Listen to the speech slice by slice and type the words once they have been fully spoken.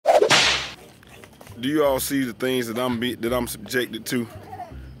Do you all see the things that I'm subjected to?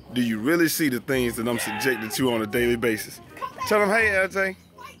 Do you really see the things that I'm subjected to on a daily basis? Tell them, hey, LJ,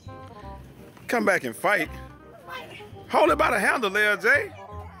 come back and fight. Hold it by the handle, LJ.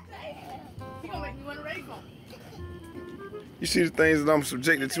 You see the things that I'm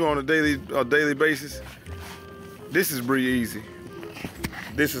subjected to on a daily basis? This is Bree Easy.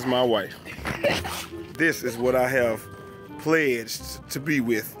 This is my wife. This is what I have pledged to be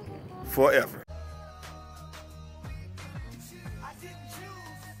with forever.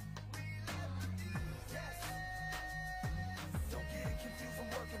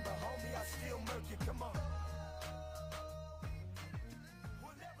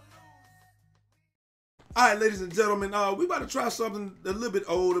 All right, ladies and gentlemen, we about to try something a little bit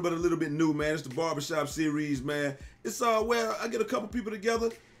older, but a little bit new, man. It's the Barbershop series, man. It's where I get a couple people together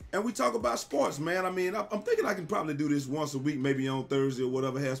and we talk about sports, man. I mean, I'm thinking I can probably do this once a week, maybe on Thursday or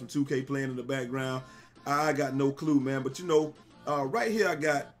whatever, have some 2K playing in the background. I got no clue, man. But, you know, right here I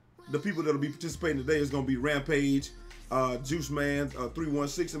got the people that'll be participating today. Is going to be Rampage, Juice Man,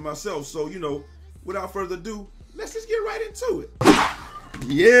 316, and myself. So, you know, without further ado, let's just get right into it.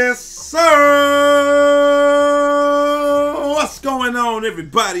 Yes, sir! What's going on,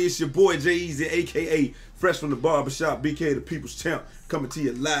 everybody? It's your boy J-Eazy, a.k.a. Fresh from the Barbershop, BK the People's Champ, coming to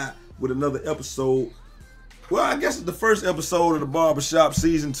you live with another episode. Well, I guess it's the first episode of the Barbershop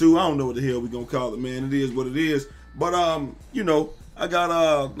Season 2. I don't know what the hell we're going to call it, man. It is what it is. But, you know, I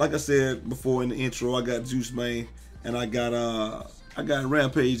got, like I said before in the intro, I got Juice Man, and I got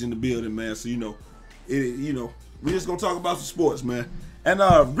Rampage in the building, man. So, you know, we're just going to talk about some sports, man. And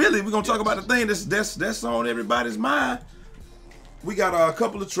really, we're gonna talk about the thing that's on everybody's mind. We got a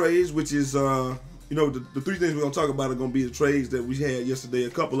couple of trades, which is you know, the three things we're gonna talk about are gonna be the trades that we had yesterday.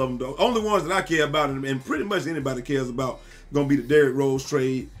 A couple of them, the only ones that I care about, and pretty much anybody cares about, gonna be the Derrick Rose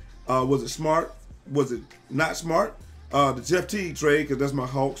trade. Was it smart? Was it not smart? The Jeff Teague trade, because that's my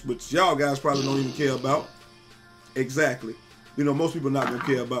Hawks, which y'all guys probably don't even care about. Exactly. You know, most people not gonna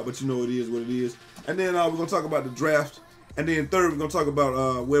care about, but you know it is what it is. And then we're gonna talk about the draft. And then third, we're going to talk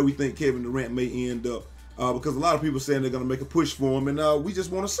about where we think Kevin Durant may end up. Because a lot of people saying they're going to make a push for him. And we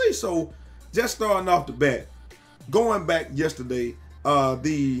just want to see. So, just starting off the bat, going back yesterday,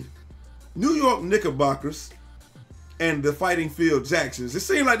 the New York Knickerbockers and the Fighting Phil Jacksons. It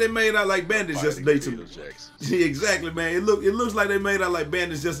seemed like they made out like bandits yesterday to me. Yeah, exactly, man. It looks like they made out like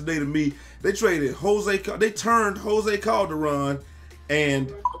bandits yesterday to me. They traded they turned Jose Calderon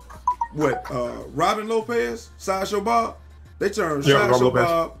and Robin Lopez, Sideshow Bob. They turned Sideshow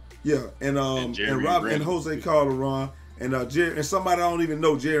Bob, and Jose Calderon and Jerry and somebody I don't even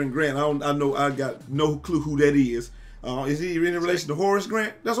know, Jerry Grant. I got no clue who that is. Is he in relation to Horace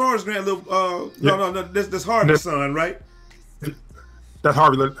Grant? That's Horace Grant. No, that's Harvey's son, right? That's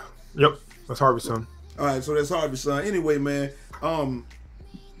Harvey. Yep, that's Harvey's son. All right, so that's Harvey's son. Anyway, man. I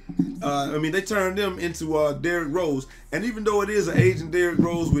mean, they turned them into Derrick Rose, and even though it is an aging Derrick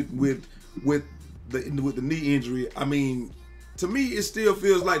Rose with the knee injury, I mean, to me it still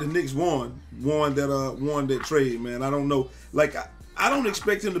feels like the Knicks won that trade, man. I don't know, like I don't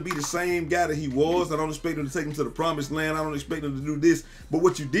expect him to be the same guy that he was. I don't expect him to take him to the promised land. I don't expect him to do this. But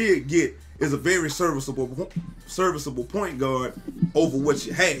what you did get is a very serviceable point guard over what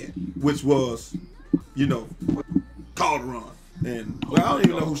you had, which was, you know, Calderon. And I don't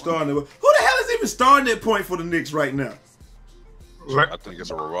even know who's starting it. Who the hell is even starting that point for the Knicks right now? I think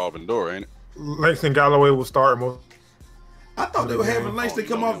it's a revolving door, ain't it? Langston Galloway will start most. I thought they were having Langston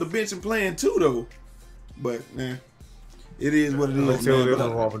come off the bench and playing too, though. But it is what it is, man.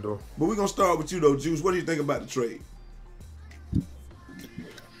 But we're gonna start with you though, Juice. What do you think about the trade?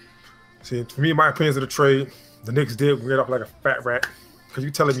 See, for me, my opinions of the trade, the Knicks did get off like a fat rat. Because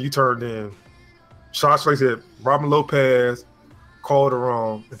you telling me you turned in shots like said Robin Lopez,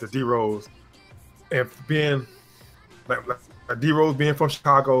 Calderon, into D Rose, and being like D Rose being from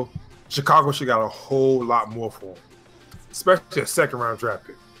Chicago should got a whole lot more for him, especially a second round draft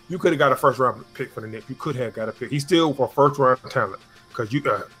pick. You could have got a first round pick for the Knicks. You could have got a pick. He's still a first round talent because you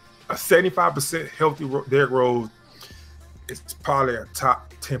got a 75% healthy Derrick Rose is probably a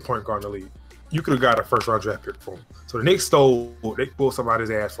top 10 point guard in the league. You could have got a first round draft pick for him. So the Knicks they pulled somebody's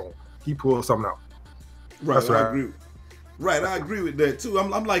ass for him. He pulled something out. Right, I agree. Right, I agree with that too.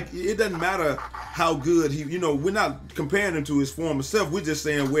 I'm like, it doesn't matter how good he, you know, we're not comparing him to his former self. We're just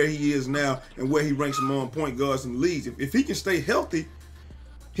saying where he is now and where he ranks among point guards in the league. If he can stay healthy,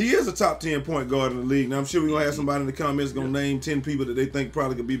 he is a top 10 point guard in the league. Now, I'm sure we're going to have somebody in the comments going to name 10 people that they think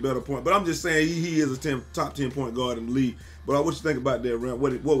probably could be better point. But I'm just saying he is a top 10 point guard in the league. But what you think about that, Ram?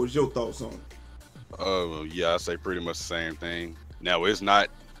 What was your thoughts on it? Yeah, I say pretty much the same thing. Now, it's not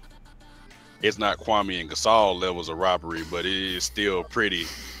it's not Kwame and Gasol levels of robbery, but it is still pretty,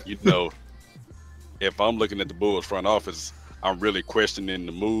 you know. If I'm looking at the Bulls front office, I'm really questioning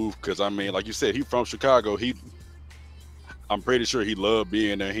the move because I mean, like you said, he from Chicago. I'm pretty sure he loved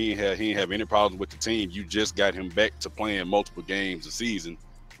being there. He ain't have any problems with the team. You just got him back to playing multiple games a season.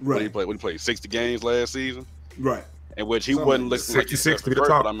 Right. What he played 60 games last season. Right. In which he wasn't looking like 66 to be the first,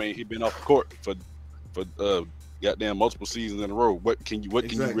 top. but I mean, he been off the court for goddamn multiple seasons in a row. What can you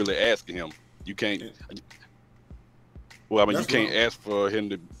really ask of him? You can't. Well, I mean, you can't ask for him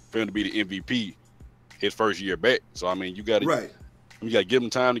to be the MVP his first year back. So I mean, you got to give him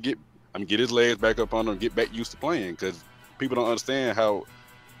time to get his legs back up on him, get back used to playing, because people don't understand how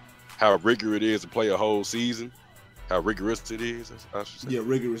rigorous it is to play a whole season. How rigorous it is, I should say. Yeah,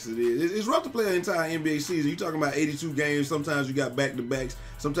 rigorous it is. It's rough to play an entire NBA season. You're talking about 82 games. Sometimes you got back-to-backs.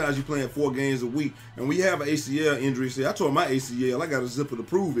 Sometimes you're playing 4 games a week. And we have an ACL injury. See, I tore my ACL. I got a zipper to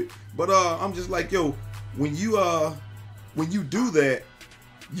prove it. But I'm just like, yo, when you do that,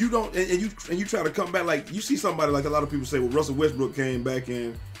 you don't, and you try to come back. Like, you see somebody, like a lot of people say, well, Russell Westbrook came back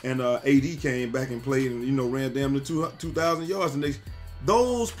and AD came back and played and ran damn near 2,000 yards. And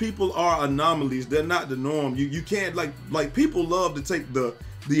those people are anomalies. They're not the norm. You can't, like people love to take the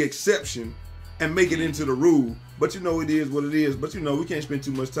exception and make it into the rule. But it is what it is. But we can't spend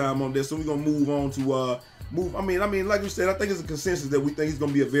too much time on this. So we're gonna move on to I mean, like we said, I think it's a consensus that we think he's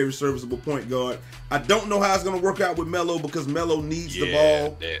gonna be a very serviceable point guard. I don't know how it's gonna work out with Melo, because Melo needs the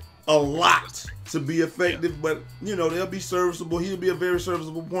ball a lot to be effective. But they'll be serviceable. He'll be a very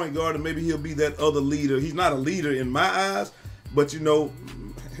serviceable point guard, and maybe he'll be that other leader. He's not a leader in my eyes. But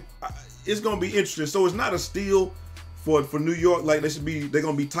it's gonna be interesting. So it's not a steal for New York. Like they're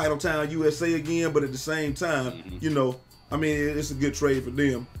gonna be Titletown USA again. But at the same time, I mean, it's a good trade for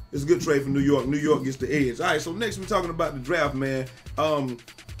them. It's a good trade for New York. New York gets the edge. All right. So next we're talking about the draft, man. I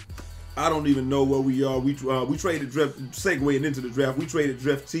don't even know where we are. We traded draft. Segueing into the draft, we traded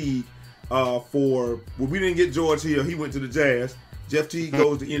Jeff Teague we didn't get George Hill. He went to the Jazz. Jeff Teague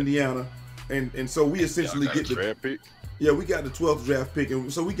goes to Indiana, and so we essentially get the draft pick. Yeah, we got the 12th draft pick,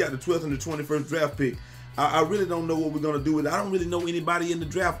 and so we got the 12th and the 21st draft pick. I really don't know what we're gonna do with it. I don't really know anybody in the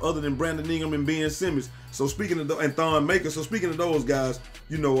draft other than Brandon Ingram and Ben Simmons. So speaking of and Thon Maker, so speaking of those guys,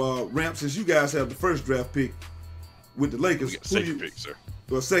 Ramp, since you guys have the first draft pick with the Lakers, second pick, sir.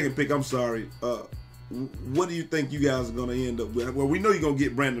 Well, second pick. I'm sorry. What do you think you guys are gonna end up with? Well, we know you're gonna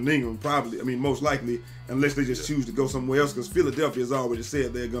get Brandon Ingram, probably. I mean, most likely, unless they just choose to go somewhere else, because Philadelphia has already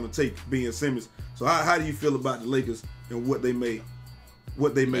said they're gonna take Ben Simmons. So how do you feel about the Lakers and what they may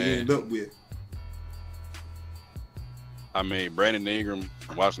end up with? I mean, Brandon Ingram,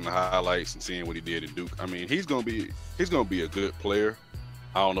 watching the highlights and seeing what he did at Duke, I mean, he's gonna be a good player.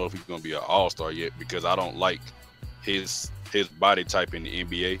 I don't know if he's gonna be an all-star yet, because I don't like his body type in the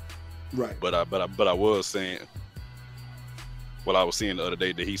NBA. Right. But I was saying, well, I was seeing the other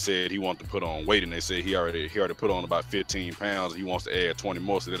day that he said he wanted to put on weight, and they said he already put on about 15 pounds. He wants to add 20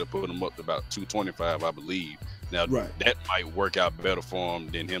 more, so that'll put him up to about 225, I believe. Now, that might work out better for him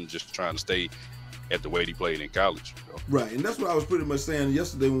than him just trying to stay at the weight he played in college. Right, and that's what I was pretty much saying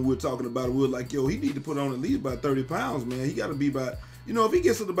yesterday when we were talking about it. We were like, yo, he need to put on at least about 30 pounds, man. He got to be about, if he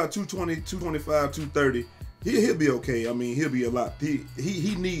gets to about 220, 225, 230, he'll be okay. I mean, he'll be a lot. He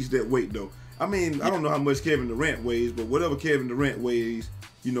needs that weight, though. I mean, I don't know how much Kevin Durant weighs, but whatever Kevin Durant weighs,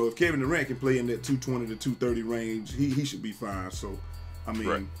 if Kevin Durant can play in that 220 to 230 range, he should be fine. So, I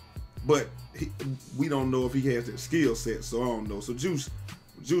mean, but we don't know if he has that skill set, so I don't know. So, Juice,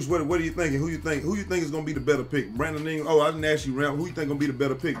 what are you thinking? Who you think is going to be the better pick? Brandon Ingram? Oh, I didn't ask you, Ram. Who you think going to be the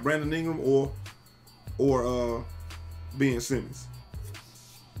better pick? Brandon Ingram or Ben Simmons?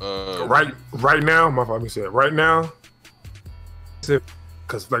 Right now, my father said, right now,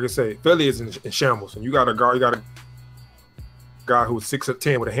 because like I say, Philly is in shambles, and you got a guy who's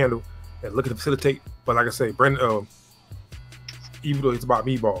 6'10" with a handle and looking to facilitate. But like I say, Brandon, even though it's about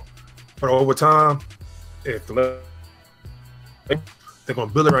me ball, but over time, if they're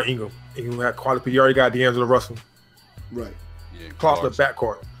gonna build around Ingram, and you have quality. You already got D'Angelo Russell, right? Yeah, cross the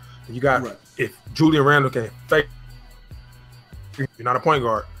backcourt. And you got if Julian Randle can fake, you're not a point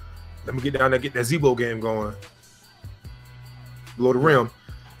guard. Let me get down there, get that Zebo game going, below the rim,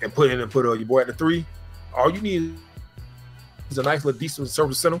 and put your boy at the 3. All you need is a nice little decent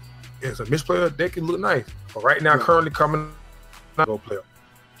service center. And it's a missed player that can look nice. But right now, currently coming, not a go player.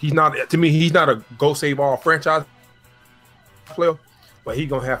 He's not, to me, he's not a go save all franchise player. But he's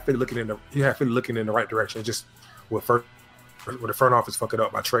gonna have Philly looking in the right direction. Just with the front office fuck it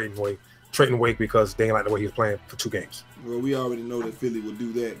up by trading Wake because they ain't like the way he was playing for 2 games. Well, we already know that Philly will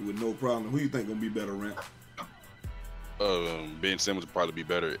do that with no problem. Who you think gonna be better, Rant? Ben Simmons would probably be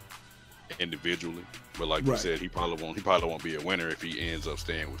better individually, but like you said, he probably won't be a winner if he ends up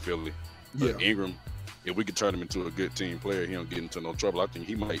staying with Philly. Ingram, if we could turn him into a good team player, he don't get into no trouble. I think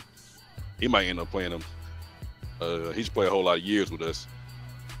he might end up playing him. He's played a whole lot of years with us,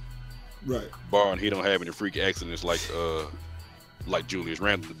 right? Barring he don't have any freak accidents like Julius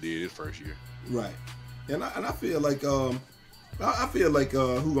Randle did his first year, right? And I feel like who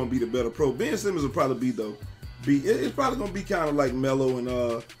gonna be the better pro? Ben Simmons will probably it's probably gonna be kind of like Melo and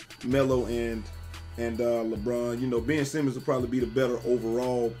LeBron. You know, Ben Simmons will probably be the better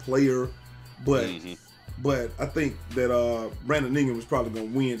overall player, but I think that Brandon Ingram is probably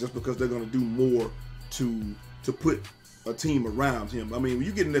gonna win just because they're gonna do more to put a team around him. I mean, when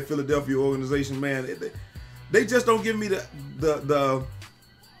you get in that Philadelphia organization, man, they just don't give me the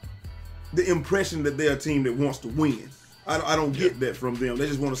impression that they're a team that wants to win. I don't get that from them. They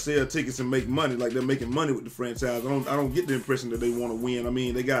just want to sell tickets and make money, like they're making money with the franchise. I don't get the impression that they want to win. I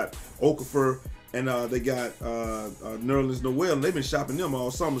mean, they got Okafor and they got Nerlens Noel, and they've been shopping them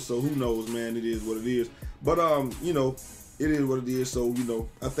all summer. So who knows, man? It is what it is. But you know, it is what it is. So you know,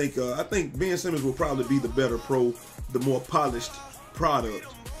 I think Ben Simmons will probably be the better pro, the more polished product.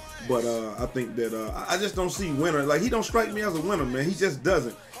 But I think that I just don't see winner. Like, he don't strike me as a winner, man. He just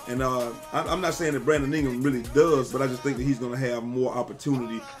doesn't. And I'm not saying that Brandon Ingram really does, but I just think that he's going to have more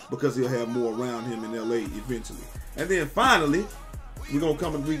opportunity because he'll have more around him in LA eventually. And then finally, we're going to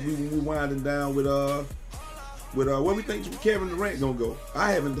come and we winding down with where we think Kevin Durant going to go.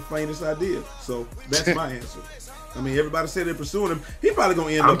 I haven't the faintest idea, so that's my answer. I mean, everybody said they're pursuing him. He probably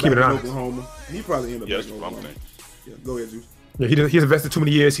going to end up back in Oklahoma. He probably end up back in Oklahoma. Yeah, go ahead, Juice. Yeah, he's invested too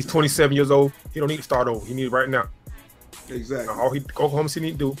many years. He's 27 years old. He don't need to start over. He needs it right now. Exactly. All Oklahoma City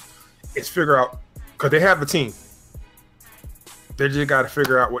need to do is figure out, because they have the team. They just got to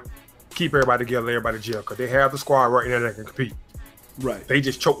figure out keep everybody together, everybody jail, because they have the squad right now that can compete. Right. They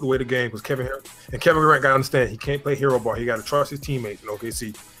just choked away the game because Kevin Durant got to understand he can't play hero ball. He got to trust his teammates in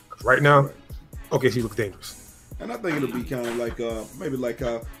OKC. Because right now, OKC looks dangerous. And I think it'll be kind of like maybe like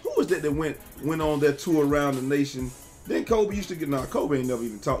who was that went on that tour around the nation? Then Kobe used to get Kobe ain't never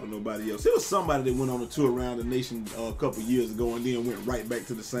even talked to nobody else. It was somebody that went on a tour around the nation a couple years ago and then went right back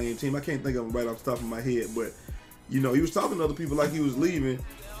to the same team. I can't think of him right off the top of my head, but you know, he was talking to other people like he was leaving,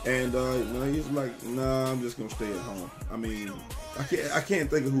 and he was like, "Nah, I'm just gonna stay at home." I mean, I can't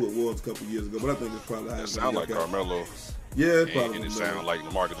think of who it was a couple years ago, but I think it's probably how it sounds like Carmelo. Yeah, it probably. And it sounded like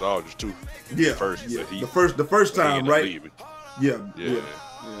LaMarcus Aldridge too. Yeah, the first time, right? Leaving. Yeah.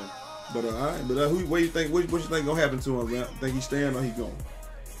 But all right, but what do you think? What you think gonna happen to him? Think he's staying or he going?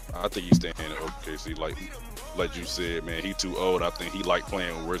 I think he's staying at OKC. Like you said, man, he too old. I think he like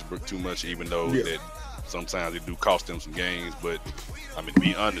playing with Westbrook too much, even though that sometimes it do cost them some games. But I mean, to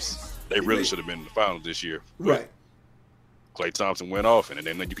be honest, they really should have been in the finals this year. Right. Klay Thompson went off, and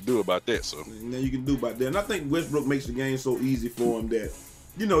then nothing you can do about that. So nothing you can do about that. And I think Westbrook makes the game so easy for him that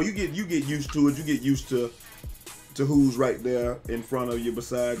you know you get used to it. You get used to who's right there in front of you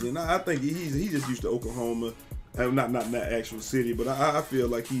besides you. And I think he's just used to Oklahoma. Not that actual city, but I feel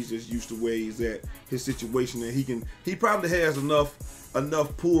like he's just used to where he's at, his situation, and he probably has enough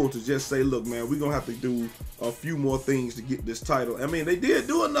pull to just say, look, man, we're gonna have to do a few more things to get this title. I mean, they did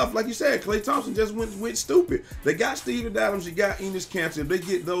do enough, like you said. Klay Thompson just went stupid. They got Steven Adams, you got Enes Kanter. If they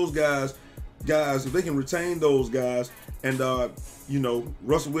get those guys, if they can retain those guys, and you know,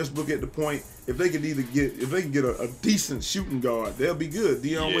 Russell Westbrook at the point, if they can get a decent shooting guard, they'll be good.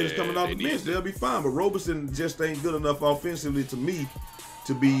 Dion Waiters coming off the bench, they'll be fine. But Roberson just ain't good enough offensively to me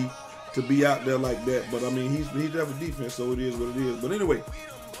to be out there like that. But I mean, he's definitely defense, so it is what it is. But anyway,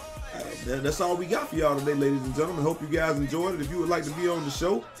 that's all we got for y'all today, ladies and gentlemen. Hope you guys enjoyed it. If you would like to be on the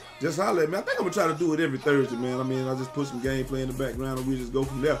show, just holler at me. I think I'm gonna try to do it every Thursday, man. I mean, I just put some gameplay in the background and we just go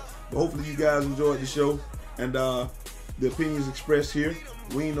from there. But hopefully you guys enjoyed the show, and the opinions expressed here,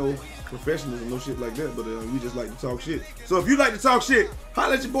 we ain't no professionals and no shit like that, but we just like to talk shit. So if you like to talk shit,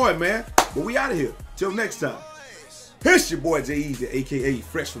 holla at your boy, man. But we out of here. Till next time. Here's your boy Jay Easy, aka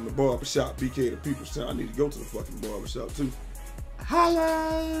Fresh from the Barbershop, BK the People's Town. I need to go to the fucking barbershop too.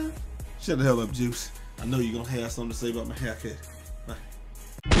 Holla! Shut the hell up, Juice. I know you're gonna have something to say about my haircut. Bye.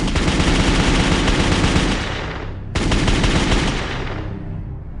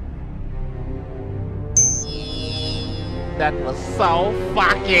 That was so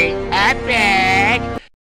fucking epic!